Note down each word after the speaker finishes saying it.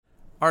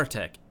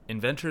Artec,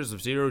 inventors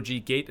of zero-G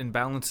gate and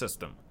balance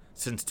system.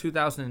 Since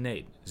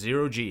 2008,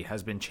 zero-G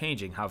has been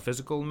changing how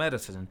physical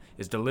medicine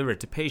is delivered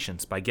to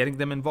patients by getting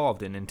them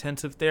involved in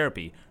intensive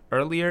therapy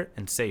earlier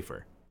and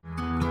safer.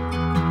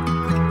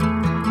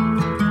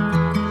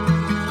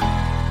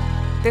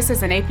 This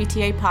is an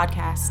APTA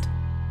podcast.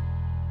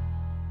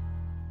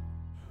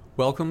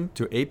 Welcome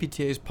to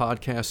APTA's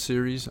podcast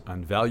series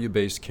on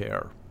value-based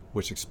care,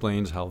 which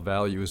explains how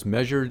value is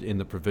measured in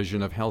the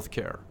provision of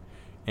healthcare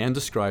and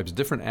describes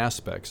different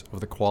aspects of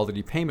the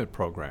Quality Payment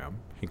Program,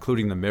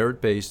 including the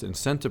Merit-Based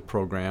Incentive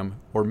Program,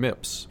 or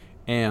MIPS,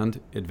 and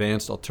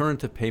Advanced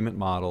Alternative Payment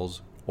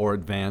Models, or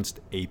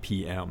Advanced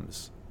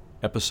APMs.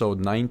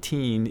 Episode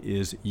 19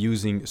 is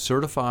Using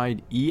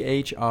Certified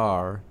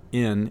EHR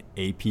in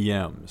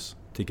APMs.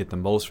 To get the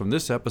most from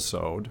this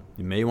episode,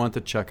 you may want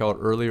to check out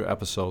earlier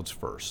episodes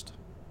first.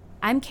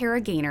 I'm Kara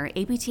Gaynor,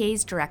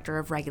 APTA's Director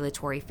of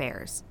Regulatory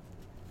Affairs.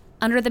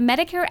 Under the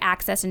Medicare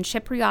Access and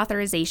CHIP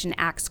Reauthorization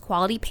Act's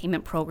Quality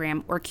Payment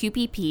Program, or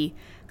QPP,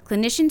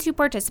 clinicians who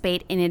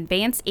participate in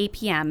advanced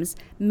APMs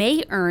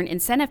may earn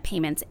incentive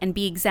payments and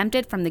be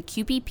exempted from the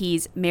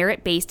QPP's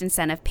Merit-Based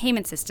Incentive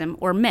Payment System,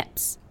 or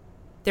MIPS.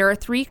 There are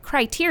 3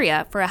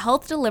 criteria for a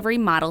health delivery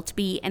model to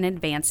be an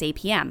advanced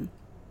APM.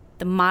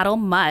 The model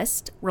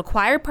must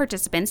require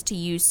participants to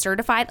use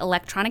certified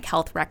electronic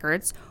health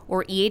records,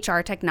 or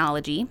EHR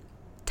technology,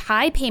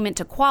 tie payment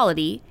to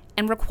quality,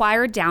 and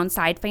require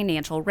downside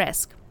financial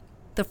risk.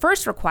 The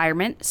first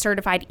requirement,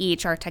 certified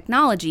EHR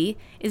technology,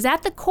 is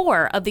at the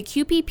core of the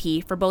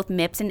QPP for both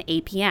MIPS and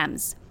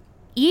APMs.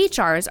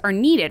 EHRs are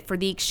needed for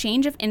the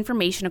exchange of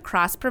information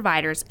across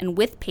providers and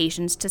with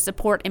patients to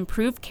support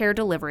improved care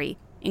delivery,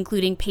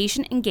 including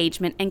patient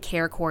engagement and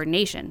care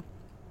coordination.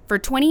 For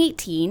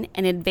 2018,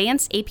 an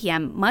advanced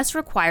APM must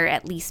require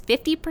at least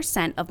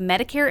 50% of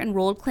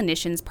Medicare-enrolled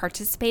clinicians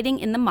participating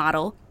in the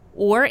model,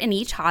 or in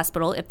each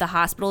hospital if the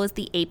hospital is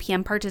the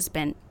APM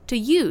participant, to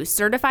use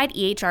certified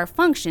EHR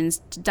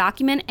functions to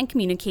document and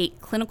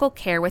communicate clinical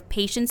care with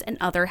patients and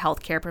other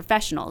healthcare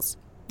professionals.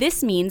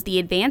 This means the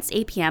advanced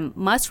APM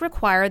must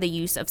require the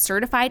use of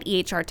certified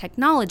EHR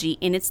technology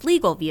in its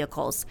legal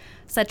vehicles,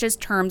 such as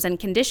terms and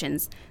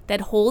conditions,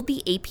 that hold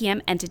the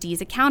APM entities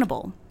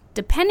accountable.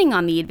 Depending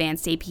on the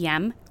advanced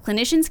APM,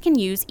 clinicians can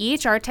use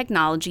EHR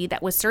technology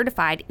that was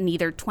certified in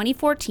either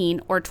 2014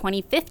 or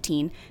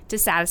 2015 to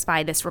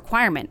satisfy this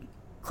requirement.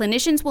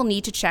 Clinicians will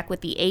need to check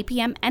with the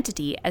APM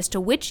entity as to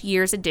which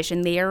year's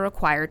edition they are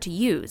required to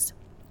use.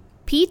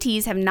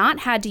 PTs have not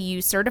had to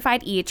use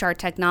certified EHR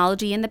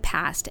technology in the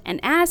past,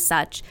 and as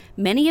such,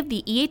 many of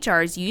the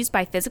EHRs used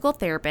by physical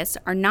therapists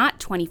are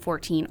not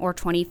 2014 or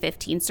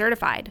 2015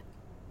 certified.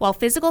 While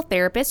physical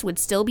therapists would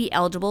still be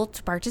eligible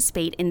to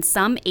participate in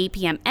some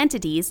APM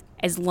entities,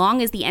 as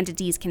long as the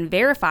entities can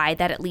verify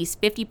that at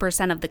least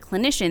 50% of the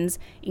clinicians,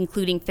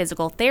 including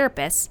physical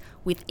therapists,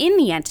 within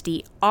the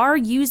entity are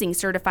using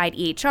certified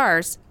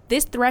EHRs,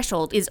 this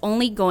threshold is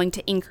only going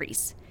to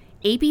increase.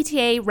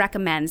 APTA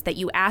recommends that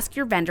you ask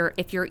your vendor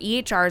if your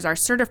EHRs are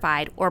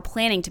certified or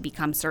planning to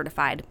become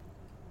certified.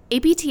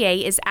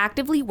 APTA is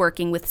actively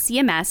working with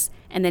CMS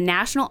and the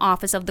National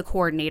Office of the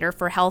Coordinator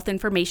for Health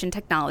Information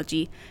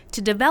Technology to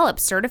develop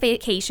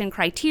certification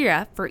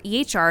criteria for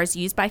EHRs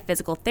used by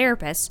physical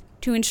therapists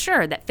to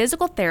ensure that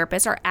physical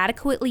therapists are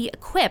adequately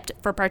equipped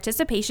for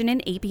participation in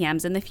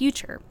APMs in the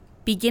future.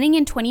 Beginning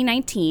in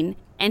 2019,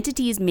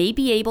 entities may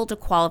be able to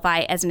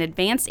qualify as an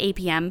advanced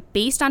APM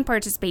based on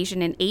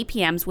participation in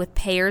APMs with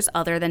payers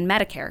other than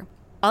Medicare.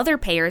 Other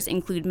payers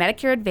include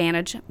Medicare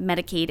Advantage,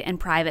 Medicaid, and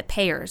private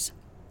payers.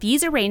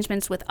 These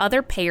arrangements with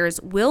other payers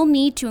will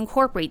need to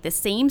incorporate the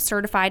same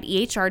certified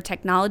EHR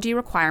technology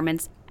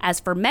requirements as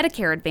for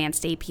Medicare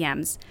Advanced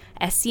APMs,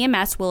 as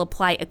CMS will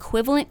apply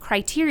equivalent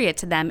criteria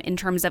to them in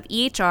terms of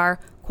EHR,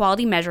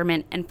 quality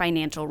measurement, and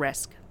financial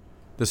risk.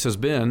 This has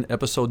been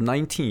episode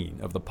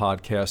 19 of the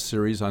podcast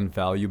series on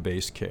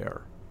value-based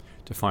care.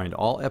 To find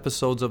all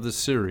episodes of this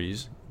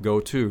series, go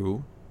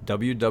to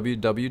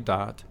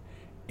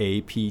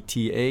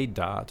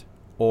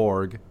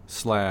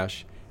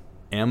www.apta.org/MACRA.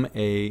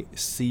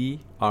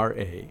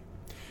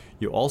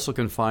 You also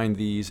can find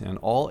these and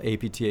all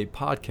APTA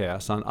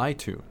podcasts on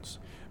iTunes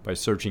by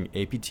searching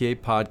APTA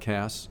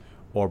Podcasts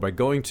or by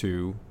going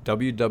to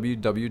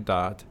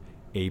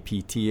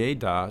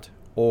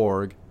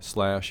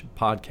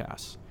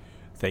www.apta.org/podcasts.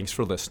 Thanks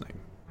for listening.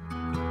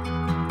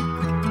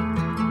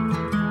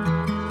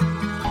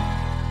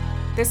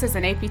 This is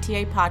an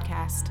APTA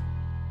podcast.